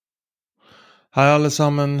Hi alle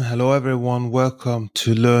sammen, hello everyone, welcome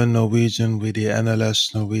to Learn Norwegian with the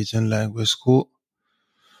NLS Norwegian Language School.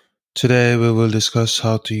 Today we will discuss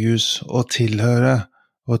how to use å tilhøre,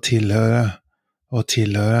 å tilhøre, å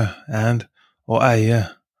tilhøre, and å eie,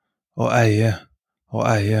 å eie, å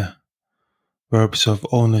eie, verbs of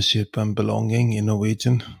ownership and belonging in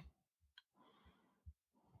Norwegian.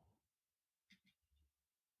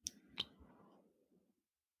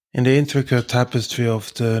 In the intricate tapestry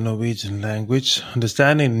of the Norwegian language,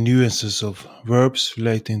 understanding the nuances of verbs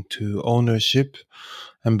relating to ownership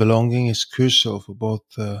and belonging is crucial for both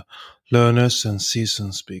learners and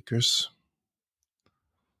seasoned speakers.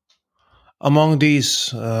 Among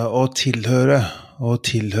these, å tilhøre, å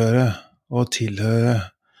tilhøre, å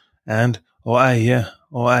tilhøre, and å eie,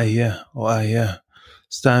 å eie, å eie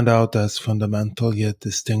stand out as fundamental yet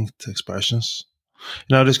distinct expressions.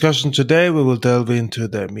 In our discussion today, we will delve into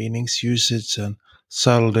their meanings, usage, and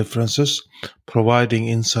subtle differences, providing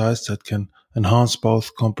insights that can enhance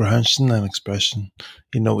both comprehension and expression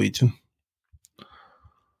in Norwegian.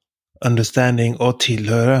 Understanding å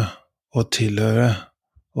tilhøre, å tilhøre,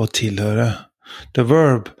 å tilhøre. The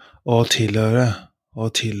verb å tilhøre,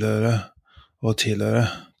 å tilhøre, å tilhøre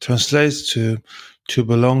translates to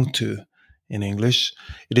belong to in English.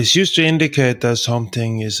 It is used to indicate that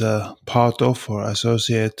something is a part of or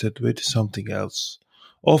associated with something else,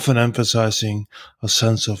 often emphasizing a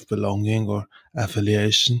sense of belonging or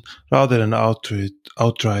affiliation rather than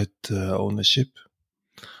outright ownership.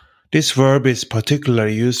 This verb is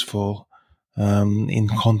particularly useful in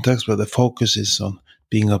context where the focus is on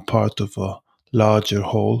being a part of a larger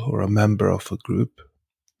whole or a member of a group.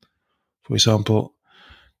 For example,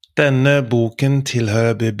 denne boken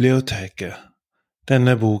tilhører biblioteket.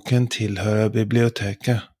 Denne boken tilhører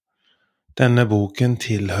biblioteket. Denne boken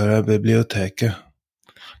tilhører biblioteket.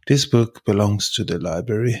 This book belongs to the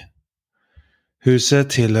library. Huset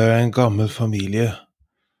tilhører en gammel familie.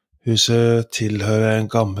 Huset tilhører en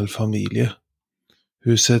gammel familie.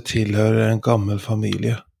 Huset tilhører en gammel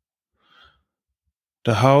familie.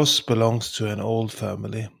 The house belongs to an old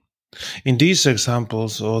family. In these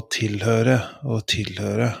examples, å tilhøre, å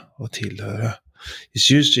tilhøre, å tilhøre is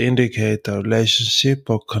used to indicate a relationship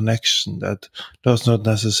or connection that does not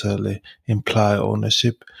necessarily imply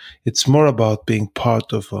ownership. It's more about being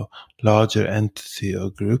part of a larger entity or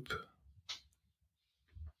group.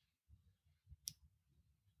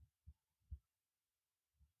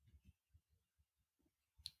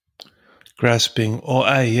 Grasping å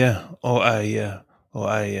eie, å eie, å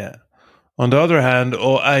eie. On the other hand,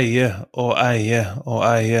 å eie, å eie, å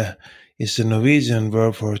eie is the Norwegian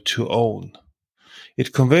verb for to own.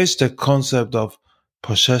 It conveys the concept of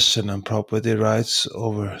possession and property rights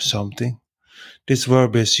over something. This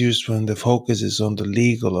verb is used when the focus is on the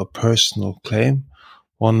legal or personal claim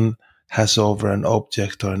one has over an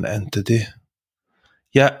object or an entity.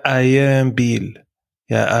 Jeg eier en bil.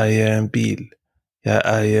 Jeg eier en bil. Jeg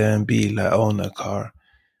eier en bil. I own a car.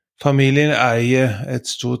 Familien eier et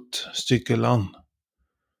stort stykke land.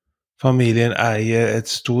 Familien eier et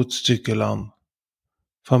stort stykke land.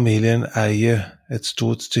 Familien eier et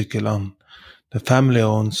stort stykke land. The family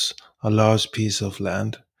owns a large piece of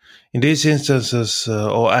land. In these instances,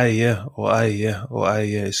 å eie, å eie, å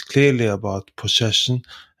eie is clearly about possession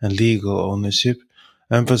and legal ownership,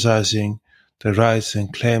 emphasizing the rights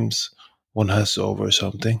and claims one has over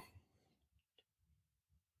something.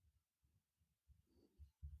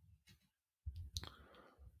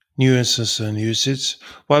 Nuances and usage.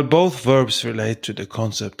 While both verbs relate to the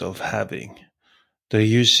concept of having, the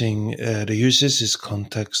usage is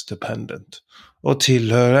context dependent. Å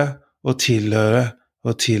tilhøre, å tilhøre,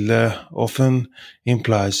 å tilhøre often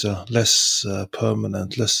implies a less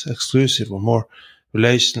permanent, less exclusive or more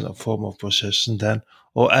relational form of possession than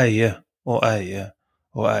å eie, å eie,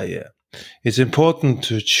 å eie. It's important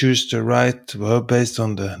to choose the right verb based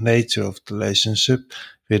on the nature of the relationship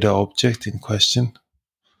with the object in question.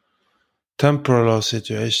 Temporal or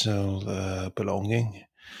situational belonging.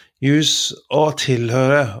 Use å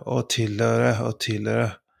tilhøre, å tilhøre, å tilhøre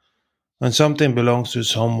when something belongs to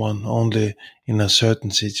someone only in a certain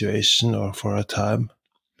situation or for a time.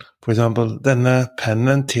 For example, denne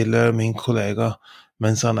pennen tilhører min kollega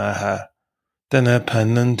mens han er her. Denne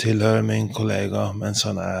pennen tilhører min kollega mens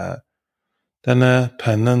han er her. Denne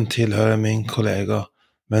pennen tilhører min kollega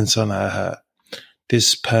mens han er her.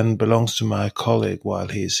 This pen belongs to my colleague while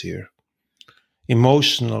he is here.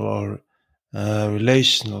 Emotional or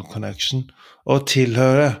relational connection. Å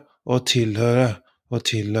tilhøre, å tilhøre, å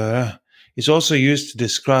tilhøre is also used to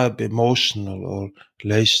describe emotional or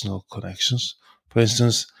relational connections. For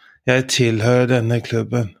instance, jeg tilhører denne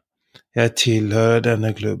klubben. Jeg tilhører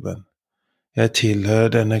denne klubben. Jeg tilhører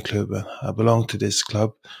denne klubben. I belong to this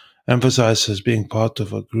club. Emphasizes being part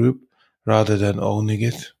of a group rather than owning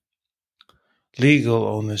it. Legal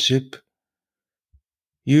ownership.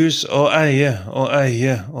 Use å eie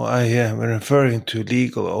when referring to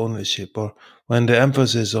legal ownership or when the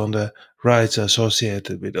emphasis on the rights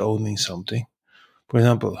associated with owning something. For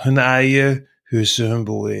example, hun eier huset hun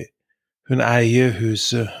bor i. Hun eier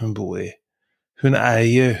huset hun bor i. Hun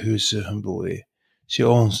eier huset hun bor i. She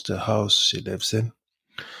owns the house she lives in.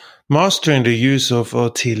 Mastering the use of å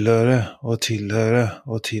tilhøre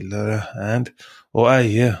and å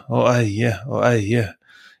eie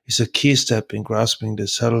is a key step in grasping the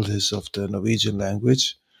subtleties of the Norwegian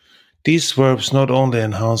language. These verbs not only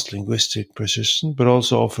enhance linguistic precision, but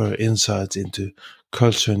also offer insights into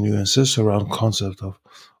cultural nuances around concept of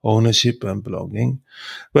ownership and belonging.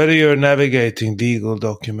 Whether you're navigating legal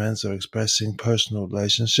documents or expressing personal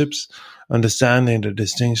relationships, understanding the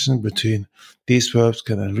distinction between these verbs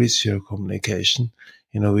can enrich your communication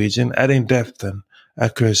in Norwegian, adding depth and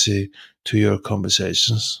accuracy to your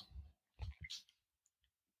conversations.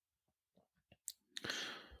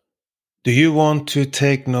 Do you want to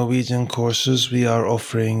take Norwegian courses? We are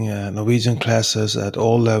offering Norwegian classes at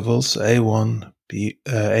all levels, A1,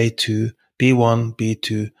 A2, B1,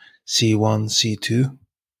 B2, C1, C2.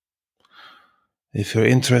 If you're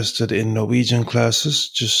interested in Norwegian classes,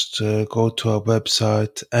 just go to our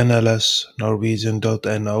website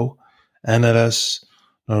nlsnorwegian.no,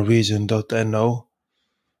 nlsnorwegian.no.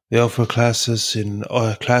 We offer classes in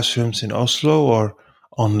classrooms in Oslo or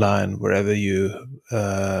online, wherever you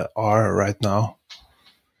are right now.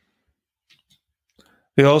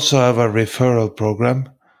 We also have a referral program.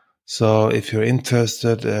 So if you're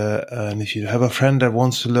interested and if you have a friend that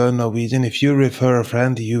wants to learn Norwegian, if you refer a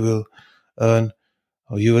friend, you will earn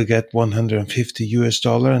or you will get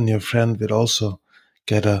 $150 and your friend will also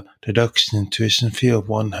get a reduction in tuition fee of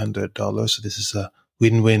 $100. So this is a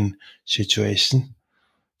win-win situation.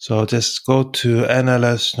 So just go to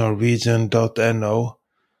nlsnorwegian.no,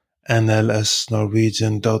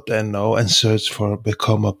 nlsnorwegian.no and search for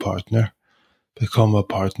Become a Partner. Become a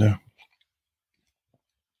partner.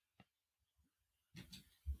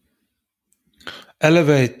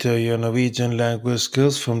 Elevate your Norwegian language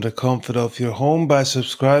skills from the comfort of your home by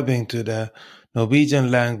subscribing to the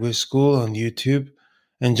Norwegian Language School on YouTube.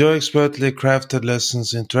 Enjoy expertly crafted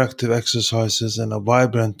lessons, interactive exercises, and a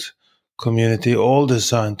vibrant community, all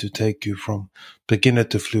designed to take you from beginner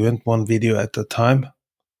to fluent, one video at a time.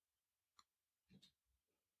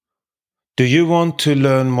 Do you want to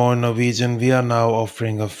learn more Norwegian? We are now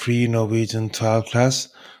offering a free Norwegian trial class.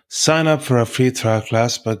 Sign up for a free trial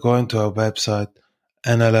class by going to our website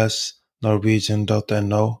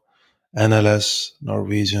nlsnorwegian.no,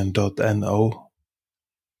 nlsnorwegian.no.